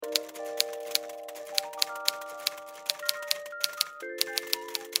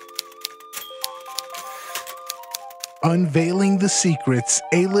unveiling the secrets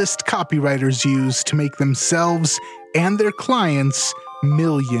A-list copywriters use to make themselves and their clients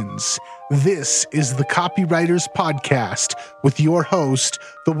millions. This is the Copywriters Podcast with your host,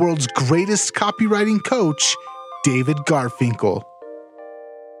 the world's greatest copywriting coach, David Garfinkel.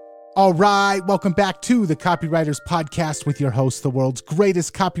 All right, welcome back to the Copywriters Podcast with your host, the world's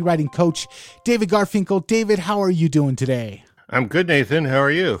greatest copywriting coach, David Garfinkel. David, how are you doing today? I'm good, Nathan. How are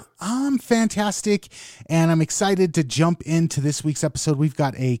you? I'm fantastic, and I'm excited to jump into this week's episode. We've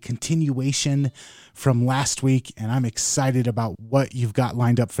got a continuation from last week, and I'm excited about what you've got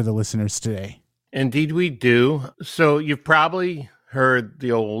lined up for the listeners today. Indeed, we do. So you've probably heard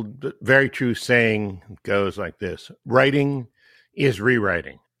the old, very true saying goes like this: writing is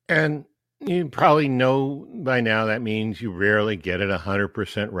rewriting. And you probably know by now that means you rarely get it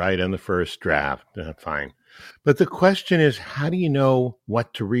 100% right on the first draft. Fine. But the question is, how do you know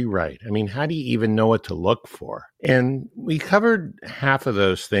what to rewrite? I mean, how do you even know what to look for? And we covered half of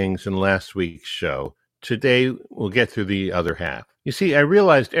those things in last week's show. Today, we'll get through the other half. You see, I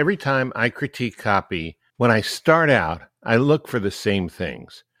realized every time I critique copy, when I start out, I look for the same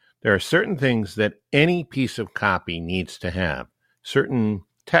things. There are certain things that any piece of copy needs to have, certain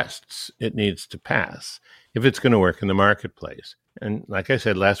tests it needs to pass if it's going to work in the marketplace. And like I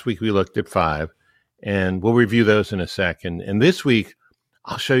said, last week we looked at 5. And we'll review those in a second. And this week,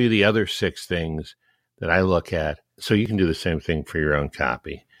 I'll show you the other 6 things that I look at so you can do the same thing for your own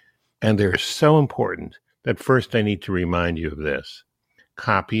copy. And they're so important that first I need to remind you of this.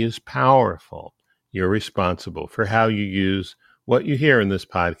 Copy is powerful. You're responsible for how you use what you hear in this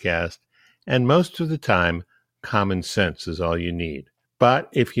podcast. And most of the time, common sense is all you need. But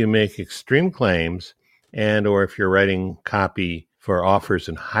if you make extreme claims or if you're writing copy for offers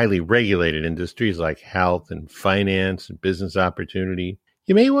in highly regulated industries like health and finance and business opportunity,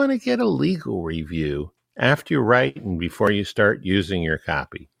 you may want to get a legal review after you write and before you start using your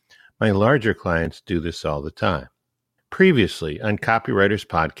copy. My larger clients do this all the time. Previously, on Copywriters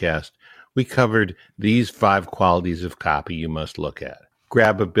Podcast, we covered these 5 qualities of copy you must look at.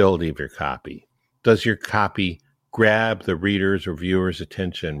 Grabbability of your copy. Does your copy grab the reader's or viewer's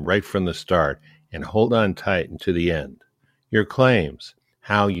attention right from the start and hold on tight until the end? Your claims,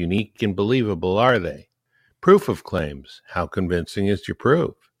 how unique and believable are they? Proof of claims, how convincing is your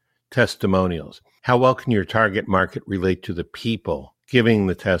proof? Testimonials, how well can your target market relate to the people giving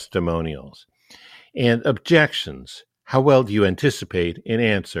the testimonials? And objections, how well do you anticipate and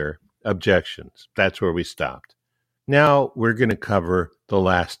answer objections? That's where we stopped. Now we're going to cover the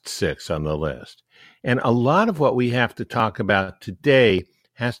last 6 on the list. And a lot of what we have to talk about today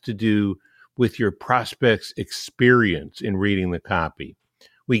has to do with your prospect's experience in reading the copy.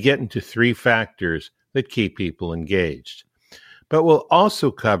 We get into 3 factors that keep people engaged. But we'll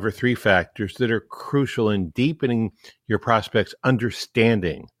also cover 3 factors that are crucial in deepening your prospect's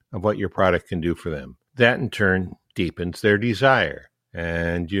understanding of what your product can do for them. That in turn deepens their desire.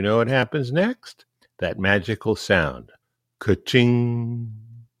 And you know what happens next? That magical sound. Ka-ching.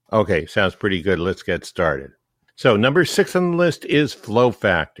 Okay, sounds pretty good. Let's get started. So number 6 on the list is flow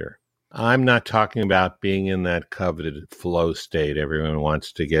factor. I'm not talking about being in that coveted flow state everyone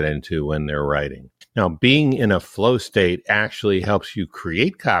wants to get into when they're writing. Now, being in a flow state actually helps you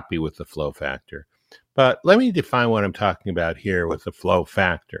create copy with the flow factor. But let me define what I'm talking about here with the flow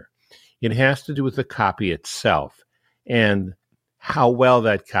factor. It has to do with the copy itself and how well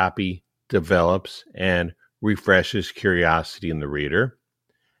that copy develops and refreshes curiosity in the reader,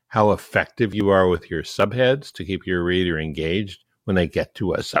 how effective you are with your subheads to keep your reader engaged when they get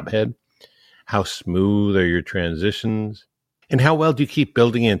to a subhead, how smooth are your transitions, and how well do you keep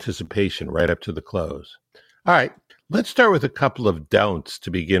building anticipation right up to the close. All right, let's start with a couple of don'ts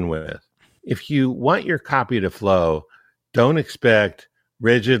to begin with. If you want your copy to flow, don't expect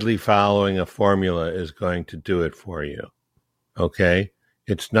rigidly following a formula is going to do it for you, okay?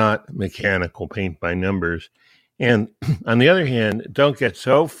 It's not mechanical paint by numbers. And on the other hand, don't get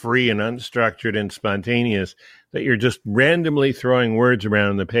so free and unstructured and spontaneous that you're just randomly throwing words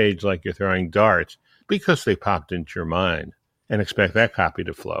around the page like you're throwing darts because they popped into your mind, and expect that copy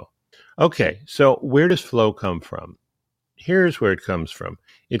to flow. Okay, so where does flow come from? Here's where it comes from.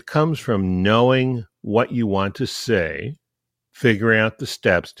 It comes from knowing what you want to say, figuring out the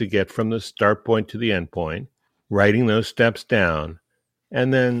steps to get from the start point to the end point, writing those steps down,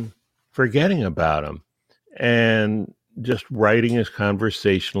 and then forgetting about them and just writing as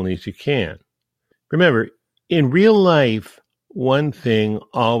conversationally as you can. Remember, in real life, one thing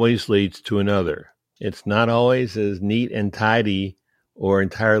always leads to another. It's not always as neat and tidy or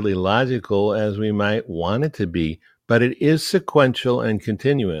entirely logical as we might want it to be, but it is sequential and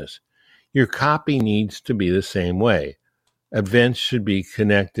continuous. Your copy needs to be the same way. Events should be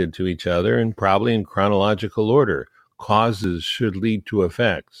connected to each other and probably in chronological order. Causes should lead to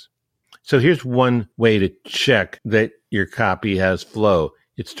effects. So here's one way to check that your copy has flow.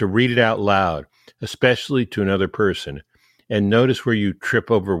 It's to read it out loud, especially to another person, and notice where you trip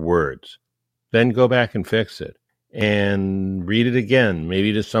over words. Then go back and fix it and read it again,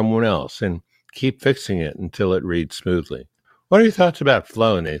 maybe to someone else, and keep fixing it until it reads smoothly. What are your thoughts about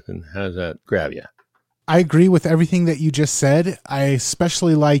flow, Nathan? How does that grab you? I agree with everything that you just said. I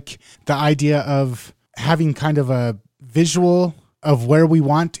especially like the idea of having kind of a visual of where we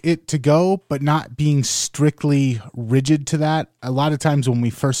want it to go, but not being strictly rigid to that. A lot of times when we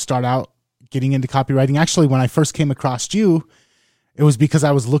first start out getting into copywriting, actually, when I first came across you, it was because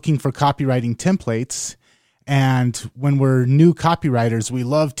I was looking for copywriting templates. And when we're new copywriters, we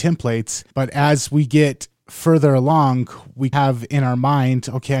love templates. But as we get further along, we have in our mind,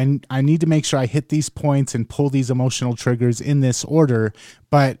 okay, I need to make sure I hit these points and pull these emotional triggers in this order.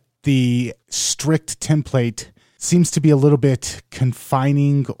 But the strict template seems to be a little bit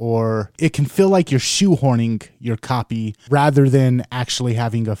confining, or it can feel like you're shoehorning your copy rather than actually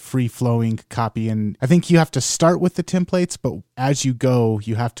having a free-flowing copy. And I think you have to start with the templates, but as you go,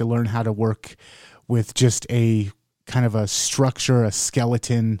 you have to learn how to work with just a kind of a structure, a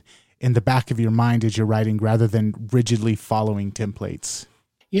skeleton in the back of your mind as you're writing rather than rigidly following templates.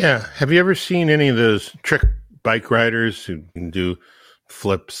 Yeah. Have you ever seen any of those trick bike riders who can do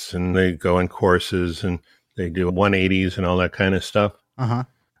flips and they go in courses and they do 180s and all that kind of stuff? Uh-huh.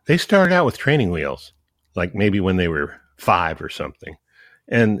 They started out with training wheels, like maybe when they were 5 or something.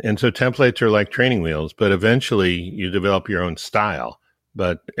 And so templates are like training wheels, but eventually you develop your own style.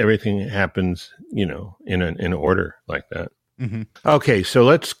 But everything happens, in order like that. Mm-hmm. Okay, so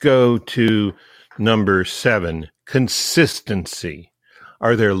let's go to number 7, consistency.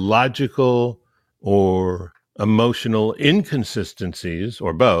 Are there logical or emotional inconsistencies,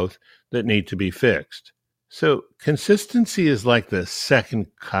 or both, that need to be fixed? So consistency is like the second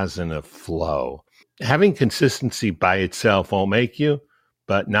cousin of flow. Having consistency by itself won't make you,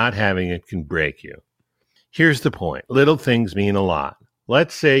 but not having it can break you. Here's the point. Little things mean a lot.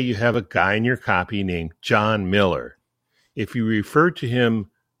 Let's say you have a guy in your copy named John Miller. If you refer to him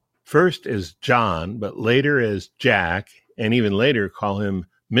first as John, but later as Jack, and even later call him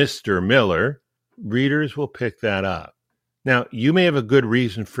Mr. Miller, readers will pick that up. Now, you may have a good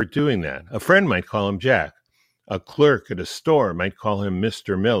reason for doing that. A friend might call him Jack. A clerk at a store might call him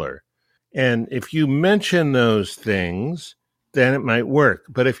Mr. Miller. And if you mention those things, then it might work.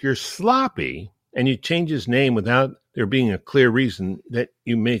 But if you're sloppy and you change his name without there being a clear reason that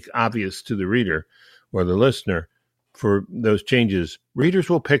you make obvious to the reader or the listener for those changes, readers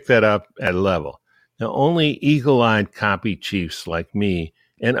will pick that up at a level. Now, only eagle-eyed copy chiefs like me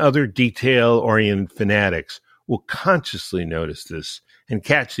and other detail-oriented fanatics will consciously notice this and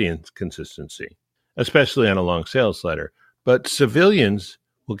catch the inconsistency, especially on a long sales letter. But civilians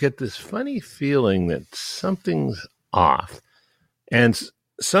will get this funny feeling that something's off. And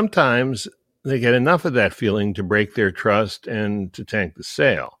sometimes they get enough of that feeling to break their trust and to tank the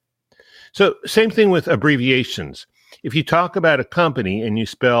sale. So same thing with abbreviations. If you talk about a company and you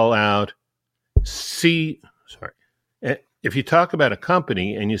spell out if you talk about a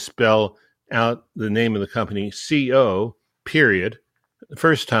company and you spell out the name of the company, CO, period, the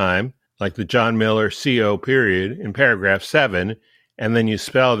first time, like the John Miller CO, period, in paragraph 7, and then you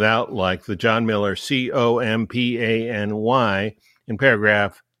spell it out like the John Miller COMPANY in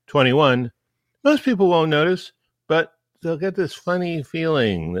paragraph 21, most people won't notice, but they'll get this funny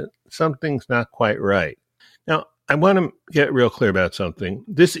feeling that something's not quite right. Now, I want to get real clear about something.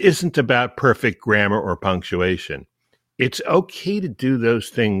 This isn't about perfect grammar or punctuation. It's okay to do those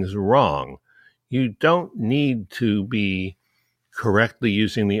things wrong. You don't need to be correctly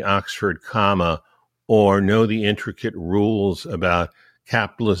using the Oxford comma or know the intricate rules about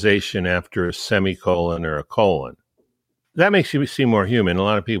capitalization after a semicolon or a colon. That makes you seem more human. A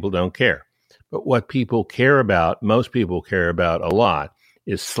lot of people don't care. But what people care about, most people care about a lot,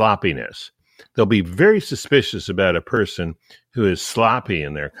 is sloppiness. They'll be very suspicious about a person who is sloppy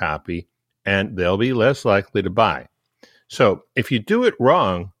in their copy, and they'll be less likely to buy. So if you do it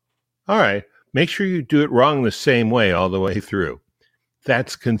wrong, all right, make sure you do it wrong the same way all the way through.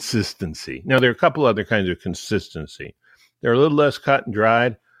 That's consistency. Now, there are a couple other kinds of consistency. They're a little less cut and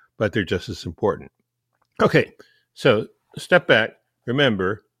dried, but they're just as important. Okay, so step back.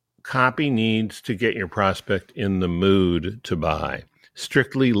 Remember, copy needs to get your prospect in the mood to buy.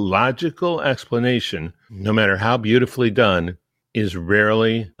 Strictly logical explanation, no matter how beautifully done, is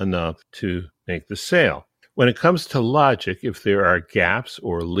rarely enough to make the sale. When it comes to logic, if there are gaps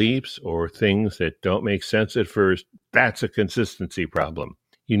or leaps or things that don't make sense at first, that's a consistency problem.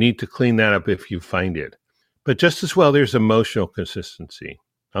 You need to clean that up if you find it. But just as well, there's emotional consistency.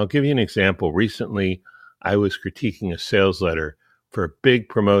 I'll give you an example. Recently, I was critiquing a sales letter for a big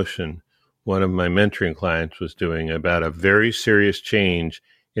promotion one of my mentoring clients was doing about a very serious change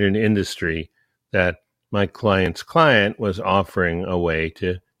in an industry that my client's client was offering a way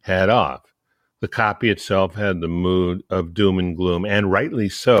to head off. The copy itself had the mood of doom and gloom, and rightly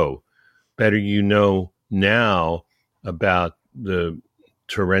so. Better you know now about the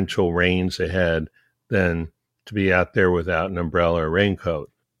torrential rains ahead than to be out there without an umbrella or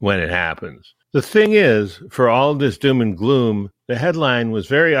raincoat when it happens. The thing is, for all this doom and gloom, the headline was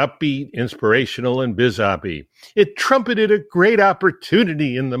very upbeat, inspirational, and biz-oppy. It trumpeted a great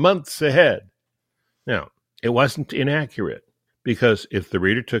opportunity in the months ahead. Now, it wasn't inaccurate, because if the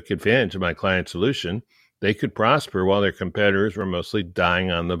reader took advantage of my client's solution, they could prosper while their competitors were mostly dying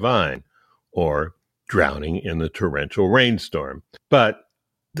on the vine or drowning in the torrential rainstorm. But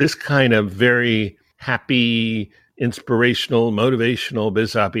this kind of very happy, inspirational, motivational,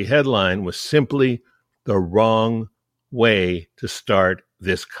 biz-oppy headline was simply the wrong way to start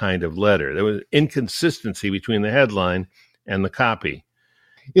this kind of letter. There was inconsistency between the headline and the copy.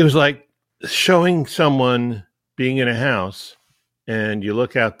 It was like showing someone being in a house and you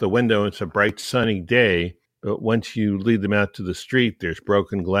look out the window, it's a bright sunny day, but once you lead them out to the street, there's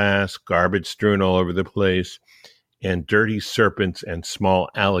broken glass, garbage strewn all over the place, and dirty serpents and small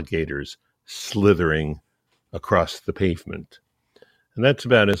alligators slithering across the pavement. And that's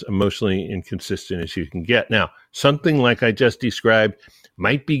about as emotionally inconsistent as you can get. Now, something like I just described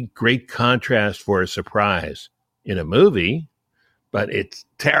might be great contrast for a surprise in a movie, but it's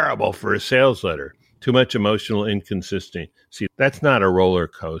terrible for a sales letter. Too much emotional inconsistency. See, that's not a roller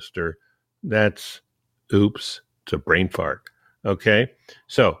coaster. That's, oops, it's a brain fart. Okay?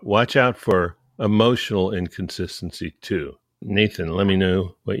 So watch out for emotional inconsistency too. Nathan, let me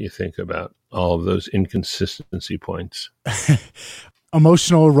know what you think about all of those inconsistency points.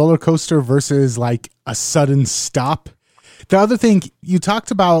 Emotional roller coaster versus like a sudden stop. The other thing you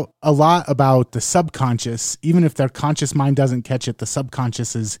talked about a lot about the subconscious, even if their conscious mind doesn't catch it, the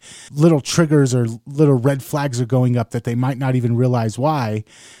subconscious is little triggers or little red flags are going up that they might not even realize why.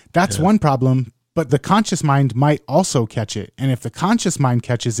 That's one problem, but the conscious mind might also catch it. And if the conscious mind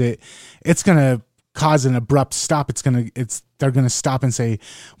catches it, it's going to cause an abrupt stop. They're going to stop and say,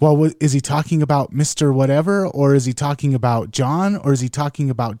 well, is he talking about Mr. Whatever? Or is he talking about John? Or is he talking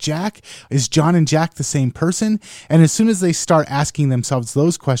about Jack? Is John and Jack the same person? And as soon as they start asking themselves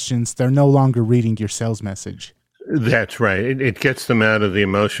those questions, they're no longer reading your sales message. That's right. It gets them out of the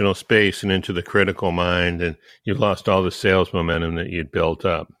emotional space and into the critical mind, and you've lost all the sales momentum that you'd built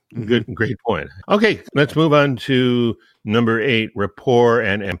up. Mm-hmm. Great point. Okay, let's move on to number 8, rapport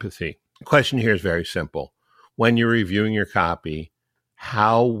and empathy. The question here is very simple. When you're reviewing your copy,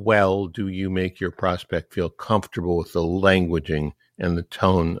 how well do you make your prospect feel comfortable with the languaging and the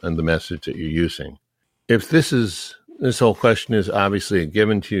tone and the message that you're using? If this whole question is obviously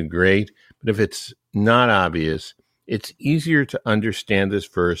given to you, great. But if it's not obvious, it's easier to understand this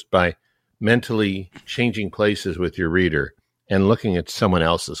first by mentally changing places with your reader and looking at someone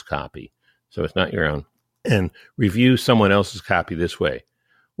else's copy. So it's not your own. And review someone else's copy this way.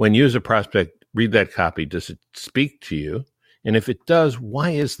 When you as a prospect read that copy, does it speak to you? And if it does,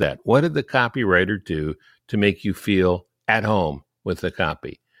 why is that? What did the copywriter do to make you feel at home with the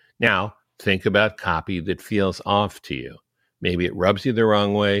copy? Now, think about copy that feels off to you. Maybe it rubs you the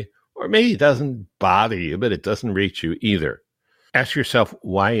wrong way, or maybe it doesn't bother you, but it doesn't reach you either. Ask yourself,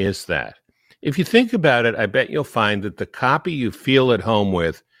 why is that? If you think about it, I bet you'll find that the copy you feel at home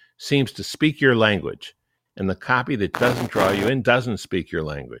with seems to speak your language, and the copy that doesn't draw you in doesn't speak your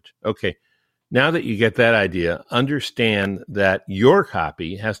language. Okay, now that you get that idea, understand that your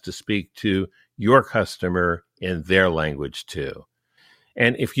copy has to speak to your customer in their language too.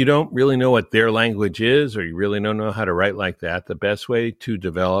 And if you don't really know what their language is, or you really don't know how to write like that, the best way to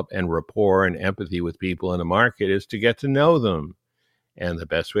develop and rapport and empathy with people in the market is to get to know them. And the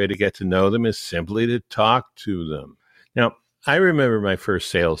best way to get to know them is simply to talk to them. Now, I remember my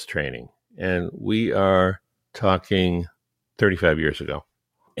first sales training, and we are talking 35 years ago.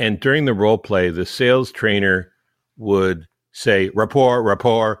 And during the role play, the sales trainer would say,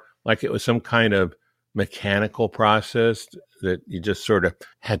 rapport, like it was some kind of mechanical process that you just sort of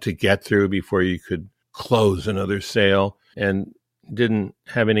had to get through before you could close another sale, and didn't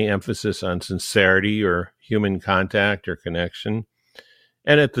have any emphasis on sincerity or human contact or connection.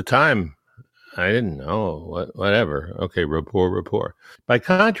 And at the time, I didn't know, whatever. Okay, rapport. By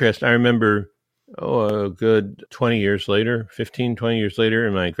contrast, I remember a good 20 years later, 15, 20 years later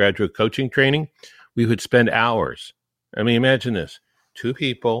in my graduate coaching training, we would spend hours. I mean, imagine this, 2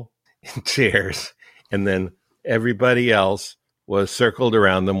 people in chairs, and then everybody else was circled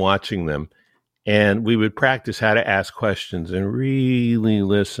around them, watching them. And we would practice how to ask questions and really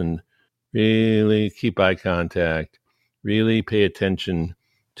listen, really keep eye contact, really pay attention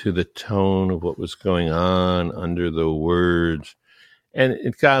to the tone of what was going on under the words. And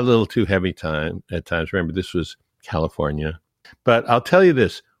it got a little too heavy at times. Remember, this was California. But I'll tell you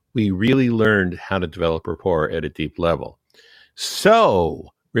this, we really learned how to develop rapport at a deep level. So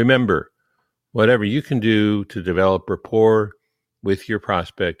remember, whatever you can do to develop rapport with your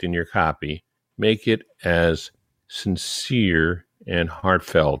prospect in your copy, make it as sincere and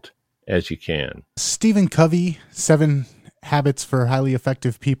heartfelt as you can. Stephen Covey, 7 Habits for Highly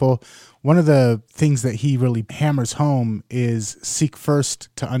Effective People. One of the things that he really hammers home is seek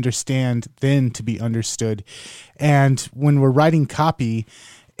first to understand, then to be understood. And when we're writing copy,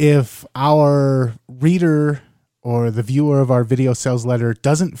 if our reader or the viewer of our video sales letter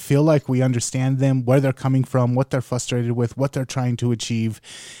doesn't feel like we understand them, where they're coming from, what they're frustrated with, what they're trying to achieve,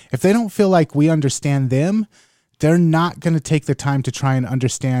 if they don't feel like we understand them, they're not going to take the time to try and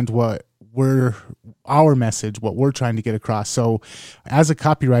understand our message, what we're trying to get across. So as a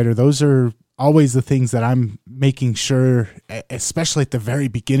copywriter, those are always the things that I'm making sure, especially at the very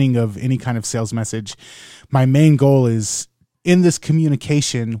beginning of any kind of sales message, my main goal is, in this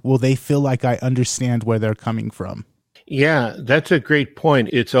communication, will they feel like I understand where they're coming from? Yeah, that's a great point.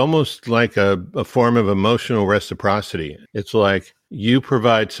 It's almost like a form of emotional reciprocity. It's like you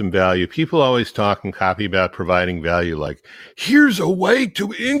provide some value. People always talk and copy about providing value, like, here's a way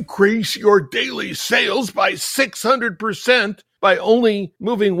to increase your daily sales by 600% by only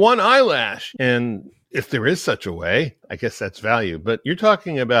moving one eyelash. And if there is such a way, I guess that's value. But you're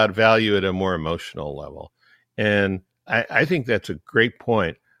talking about value at a more emotional level. And I think that's a great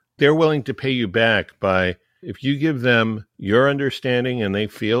point. They're willing to pay you back by, if you give them your understanding and they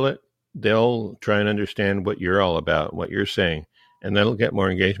feel it, they'll try and understand what you're all about, what you're saying, and that'll get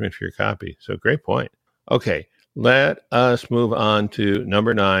more engagement for your copy. So great point. Okay, let us move on to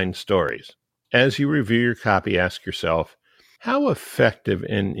number 9, stories. As you review your copy, ask yourself, how effective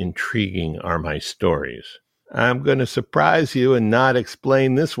and intriguing are my stories? I'm going to surprise you and not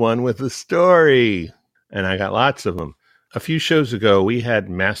explain this one with a story. And I got lots of them. A few shows ago, we had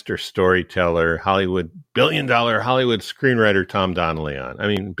master storyteller, billion-dollar Hollywood screenwriter Tom Donnelly on. I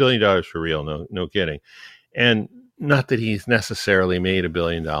mean, $1 billion for real, no kidding. And not that he's necessarily made $1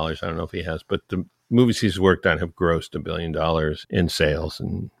 billion. I don't know if he has, but the movies he's worked on have grossed $1 billion in sales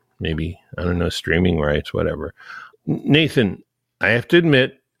and maybe, I don't know, streaming rights, whatever. Nathan, I have to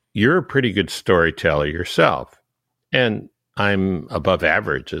admit, you're a pretty good storyteller yourself. And I'm above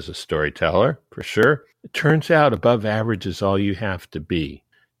average as a storyteller, for sure. It turns out above average is all you have to be.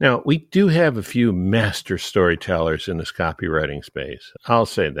 Now, we do have a few master storytellers in this copywriting space. I'll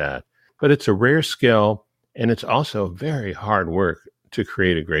say that. But it's a rare skill, and it's also very hard work to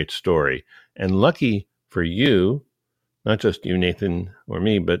create a great story. And lucky for you, not just you, Nathan, or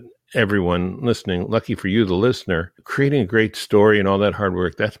me, but everyone listening, lucky for you, the listener, creating a great story and all that hard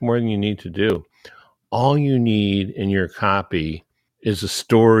work, that's more than you need to do. All you need in your copy is a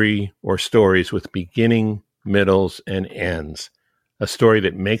story or stories with beginning, middles, and ends. A story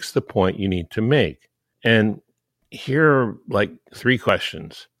that makes the point you need to make. And here are like 3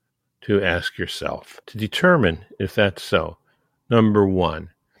 questions to ask yourself to determine if that's so. Number 1,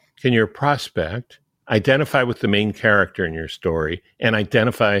 can your prospect identify with the main character in your story and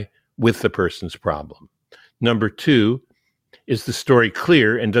identify with the person's problem? Number 2, is the story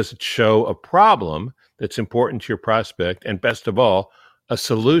clear and does it show a problem that's important to your prospect? And best of all, a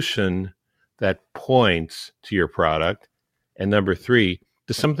solution that points to your product. And number 3,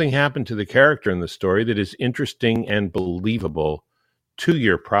 does something happen to the character in the story that is interesting and believable to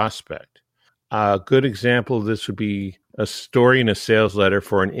your prospect? A good example of this would be a story in a sales letter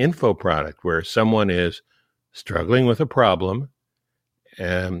for an info product where someone is struggling with a problem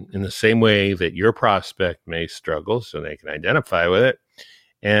in the same way that your prospect may struggle, so they can identify with it.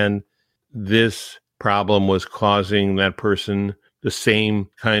 And this problem was causing that person the same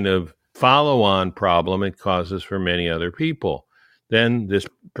kind of follow-on problem it causes for many other people. Then this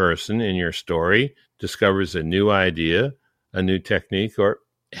person in your story discovers a new idea, a new technique, or,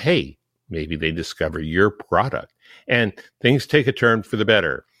 hey, maybe they discover your product. And things take a turn for the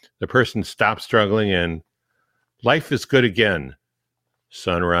better. The person stops struggling and life is good again.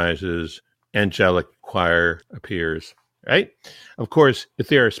 Sun rises, angelic choir appears, right? Of course, if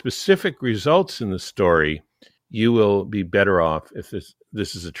there are specific results in the story, you will be better off if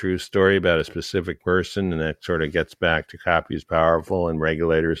this is a true story about a specific person, and that sort of gets back to copy is powerful and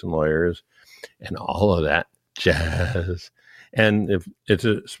regulators and lawyers and all of that jazz. And if it's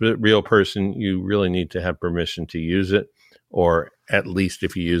a real person, you really need to have permission to use it, or at least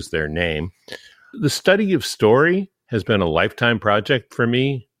if you use their name. The study of story has been a lifetime project for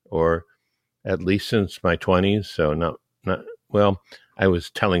me, or at least since my 20s. So well, I was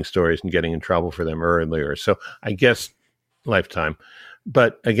telling stories and getting in trouble for them earlier. So I guess lifetime.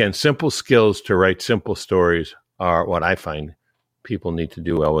 But again, simple skills to write simple stories are what I find people need to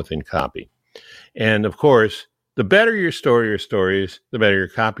do well within copy. And of course, the better your story or stories, the better your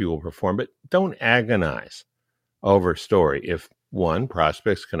copy will perform. But don't agonize over story. If one,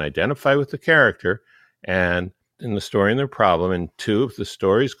 prospects can identify with the character and in the story and their problem, and two, if the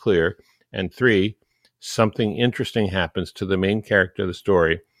story is clear, and three, something interesting happens to the main character of the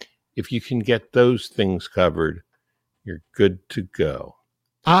story, if you can get those things covered, you're good to go.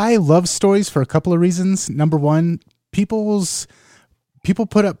 I love stories for a couple of reasons. Number one, people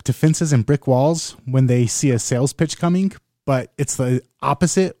put up defenses and brick walls when they see a sales pitch coming, but it's the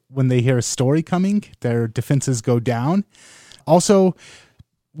opposite when they hear a story coming. Their defenses go down. Also,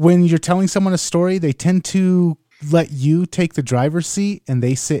 when you're telling someone a story, they tend to let you take the driver's seat and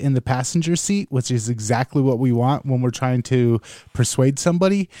they sit in the passenger seat, which is exactly what we want when we're trying to persuade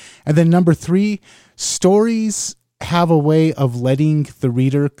somebody. And then number three, stories have a way of letting the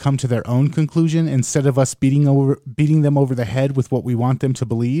reader come to their own conclusion instead of us beating them over the head with what we want them to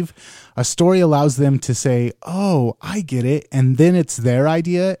believe. A story allows them to say, "Oh, I get it," and then it's their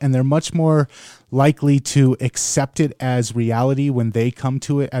idea, and they're much more likely to accept it as reality when they come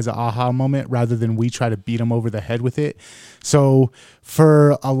to it as an aha moment rather than we try to beat them over the head with it. So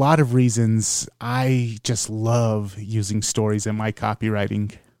for a lot of reasons, I just love using stories in my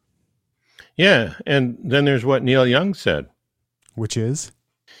copywriting. Yeah, and then there's what Neil Young said. Which is?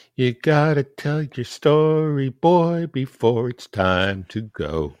 You gotta tell your story, boy, before it's time to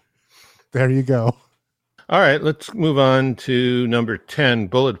go. There you go. All right, let's move on to number 10,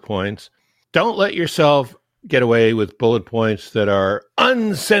 bullet points. Don't let yourself get away with bullet points that are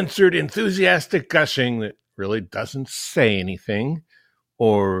uncensored, enthusiastic gushing that really doesn't say anything,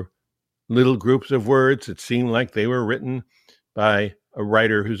 or little groups of words that seem like they were written by a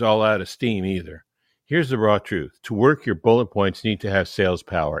writer who's all out of steam either. Here's the raw truth. To work, your bullet points need to have sales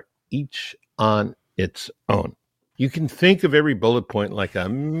power, each on its own. You can think of every bullet point like a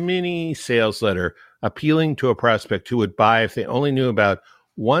mini sales letter appealing to a prospect who would buy if they only knew about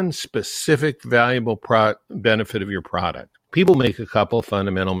one specific valuable benefit of your product. People make a couple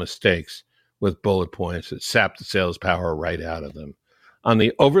fundamental mistakes with bullet points that sap the sales power right out of them. On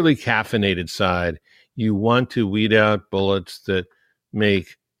the overly caffeinated side, you want to weed out bullets that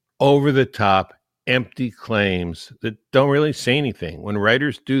make over-the-top, empty claims that don't really say anything. When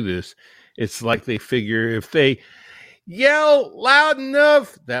writers do this, it's like they figure if they yell loud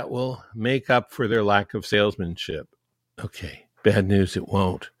enough, that will make up for their lack of salesmanship. Okay, bad news, it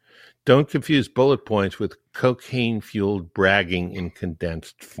won't. Don't confuse bullet points with cocaine-fueled bragging in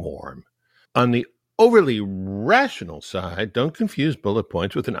condensed form. On the overly rational side, don't confuse bullet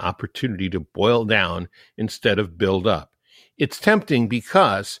points with an opportunity to boil down instead of build up. It's tempting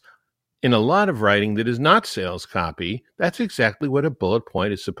because in a lot of writing that is not sales copy, that's exactly what a bullet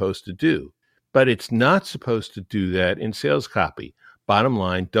point is supposed to do. But it's not supposed to do that in sales copy. Bottom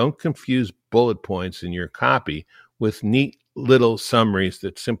line, don't confuse bullet points in your copy with neat little summaries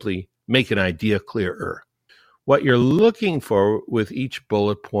that simply make an idea clearer. What you're looking for with each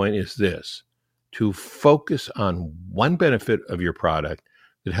bullet point is this: to focus on one benefit of your product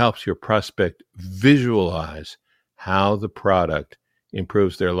that helps your prospect visualize how the product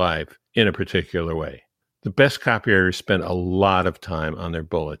improves their life in a particular way. The best copywriters spend a lot of time on their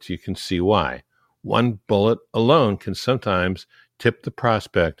bullets. You can see why. One bullet alone can sometimes tip the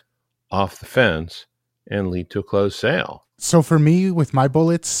prospect off the fence and lead to a closed sale. So for me, with my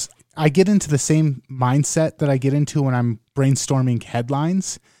bullets, I get into the same mindset that I get into when I'm brainstorming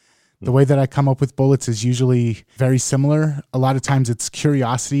headlines. The way that I come up with bullets is usually very similar. A lot of times it's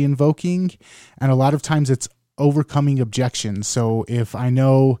curiosity invoking, and a lot of times it's overcoming objections. So if I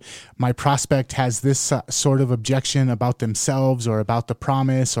know my prospect has this sort of objection about themselves or about the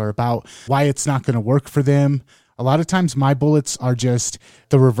promise or about why it's not going to work for them, a lot of times my bullets are just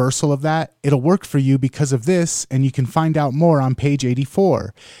the reversal of that. It'll work for you because of this, and you can find out more on page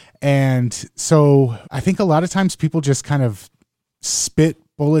 84. And so I think a lot of times people just kind of spit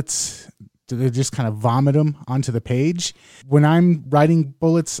bullets, they just kind of vomit them onto the page. When I'm writing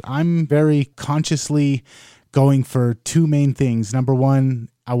bullets, I'm very consciously going for two main things. Number one,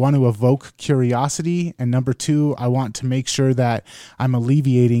 I want to evoke curiosity. And number two, I want to make sure that I'm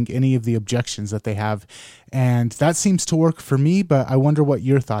alleviating any of the objections that they have. And that seems to work for me, but I wonder what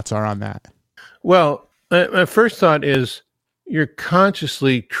your thoughts are on that. Well, my first thought is you're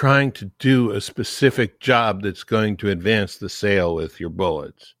consciously trying to do a specific job that's going to advance the sale with your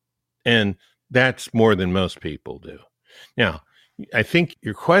bullets. And that's more than most people do. Now, I think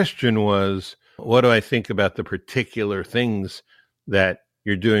your question was, what do I think about the particular things that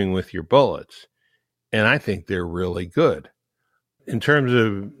you're doing with your bullets? And I think they're really good. In terms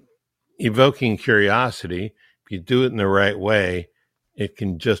of evoking curiosity, if you do it in the right way, it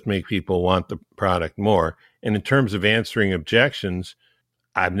can just make people want the product more. And in terms of answering objections,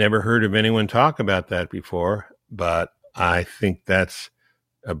 I've never heard of anyone talk about that before, but I think that's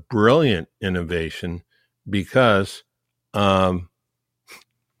a brilliant innovation because no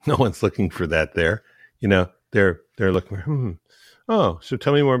one's looking for that there. You know, they're looking for, oh, so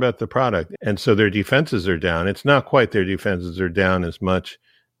tell me more about the product. And so their defenses are down. It's not quite their defenses are down as much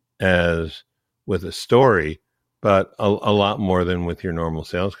as with a story, but a lot more than with your normal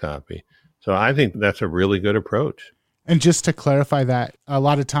sales copy. So I think that's a really good approach. And just to clarify that, a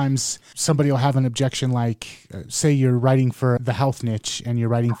lot of times somebody will have an objection like, say you're writing for the health niche and you're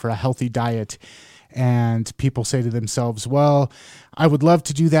writing for a healthy diet, and people say to themselves, well, I would love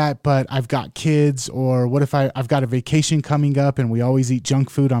to do that, but I've got kids, or what if I've got a vacation coming up and we always eat junk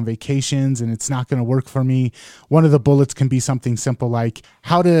food on vacations and it's not going to work for me. One of the bullets can be something simple like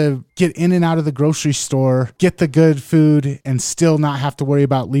how to get in and out of the grocery store, get the good food, and still not have to worry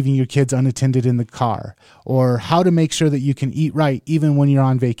about leaving your kids unattended in the car, or how to make sure that you can eat right even when you're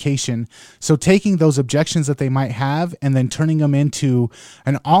on vacation. So taking those objections that they might have and then turning them into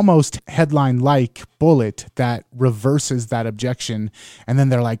an almost headline-like bullet that reverses that objection. And then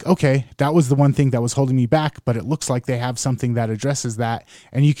they're like, okay, that was the one thing that was holding me back, but it looks like they have something that addresses that.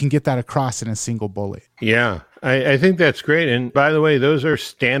 And you can get that across in a single bullet. Yeah, I think that's great. And by the way, those are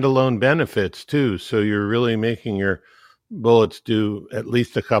standalone benefits too. So you're really making your bullets do at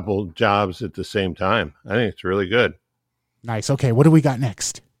least a couple jobs at the same time. I think it's really good. Nice. Okay, what do we got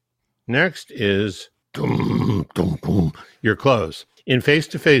next? Next is your close. In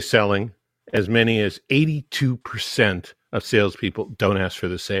face-to-face selling, as many as 82% of salespeople don't ask for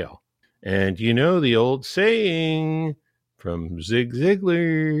the sale. And you know the old saying from Zig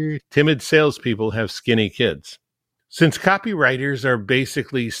Ziglar, timid salespeople have skinny kids. Since copywriters are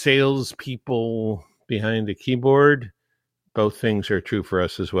basically salespeople behind a keyboard, both things are true for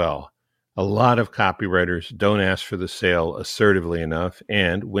us as well. A lot of copywriters don't ask for the sale assertively enough,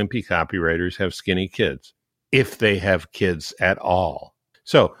 and wimpy copywriters have skinny kids, if they have kids at all.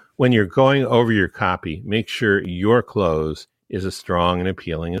 So when you're going over your copy, make sure your close is as strong and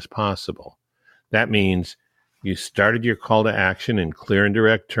appealing as possible. That means you started your call to action in clear and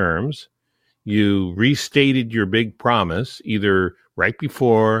direct terms. You restated your big promise, either right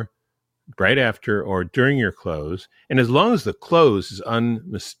before, right after, or during your close. And as long as the close is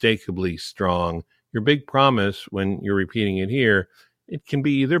unmistakably strong, your big promise, when you're repeating it here, it can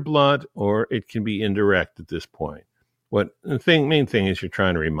be either blunt or it can be indirect at this point. Main thing is you're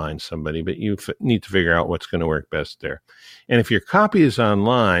trying to remind somebody, but you need to figure out what's going to work best there. And if your copy is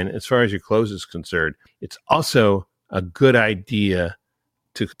online, as far as your close is concerned, it's also a good idea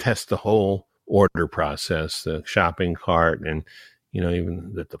to test the whole order process, the shopping cart, and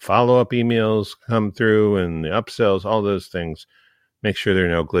even that the follow-up emails come through and the upsells, all those things. Make sure there are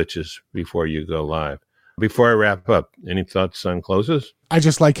no glitches before you go live. Before I wrap up, any thoughts on closes? I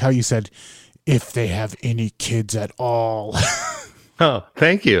just like how you said, if they have any kids at all. Oh,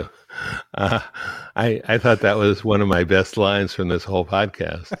 thank you. I thought that was one of my best lines from this whole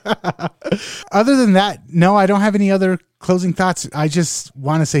podcast. Other than that, no, I don't have any other closing thoughts. I just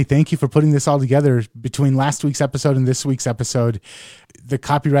want to say thank you for putting this all together between last week's episode and this week's episode. The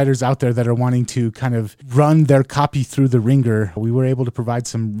copywriters out there that are wanting to kind of run their copy through the ringer, we were able to provide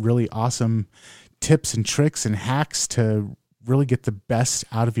some really awesome tips and tricks and hacks to really get the best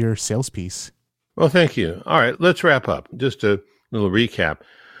out of your sales piece. Well, thank you. All right, let's wrap up. Just a little recap.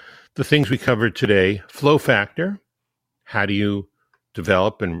 The things we covered today: flow factor. How do you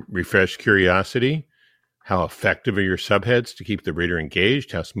develop and refresh curiosity? How effective are your subheads to keep the reader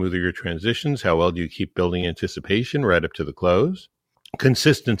engaged? How smooth are your transitions? How well do you keep building anticipation right up to the close?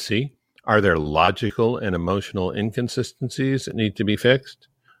 Consistency. Are there logical and emotional inconsistencies that need to be fixed?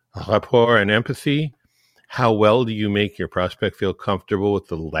 Rapport and empathy. How well do you make your prospect feel comfortable with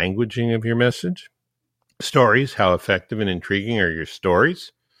the languaging of your message? Stories. How effective and intriguing are your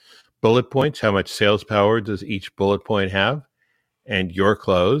stories? Bullet points. How much sales power does each bullet point have? And your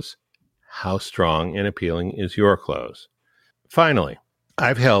close. How strong and appealing is your close? Finally,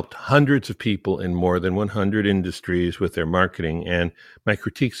 I've helped hundreds of people in more than 100 industries with their marketing, and my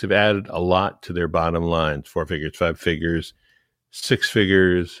critiques have added a lot to their bottom lines, 4 figures, 5 figures, 6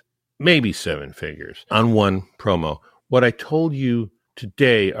 figures, maybe 7 figures on one promo. What I told you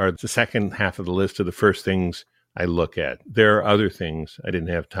today are the second half of the list of the first things I look at. There are other things I didn't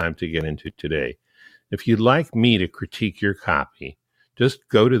have time to get into today. If you'd like me to critique your copy, just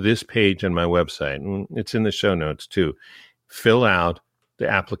go to this page on my website, and it's in the show notes too. Fill out the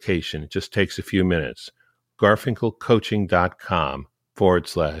application. It just takes a few minutes.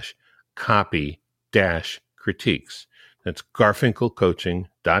 garfinkelcoaching.com/copy-critiques. That's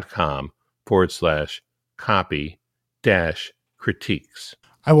garfinkelcoaching.com/copy-critiques.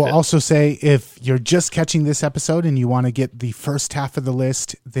 I will also say, if you're just catching this episode and you want to get the first half of the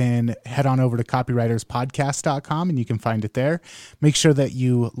list, then head on over to copywriterspodcast.com and you can find it there. Make sure that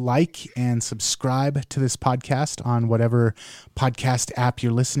you like and subscribe to this podcast on whatever podcast app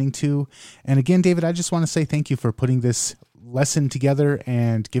you're listening to. And again, David, I just want to say thank you for putting this lesson together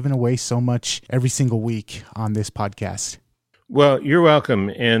and giving away so much every single week on this podcast. Well, you're welcome.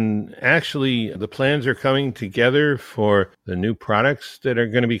 And actually, the plans are coming together for the new products that are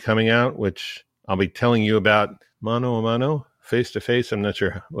going to be coming out, which I'll be telling you about mano a mano, face to face. I'm not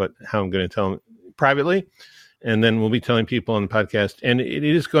sure how I'm going to tell them privately. And then we'll be telling people on the podcast. And it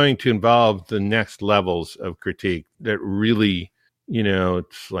is going to involve the next levels of critique that really,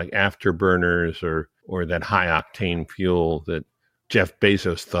 it's like afterburners or that high octane fuel that Jeff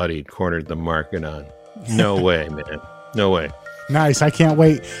Bezos thought he'd cornered the market on. No way, man. No way. Nice. I can't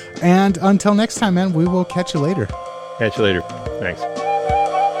wait. And until next time, man, we will catch you later. Catch you later. Thanks.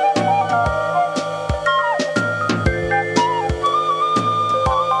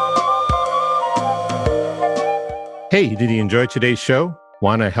 Hey, did you enjoy today's show?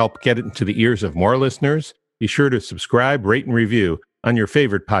 Want to help get it into the ears of more listeners? Be sure to subscribe, rate, and review on your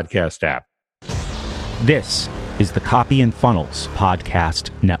favorite podcast app. This is the Copy and Funnels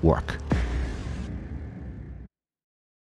Podcast Network.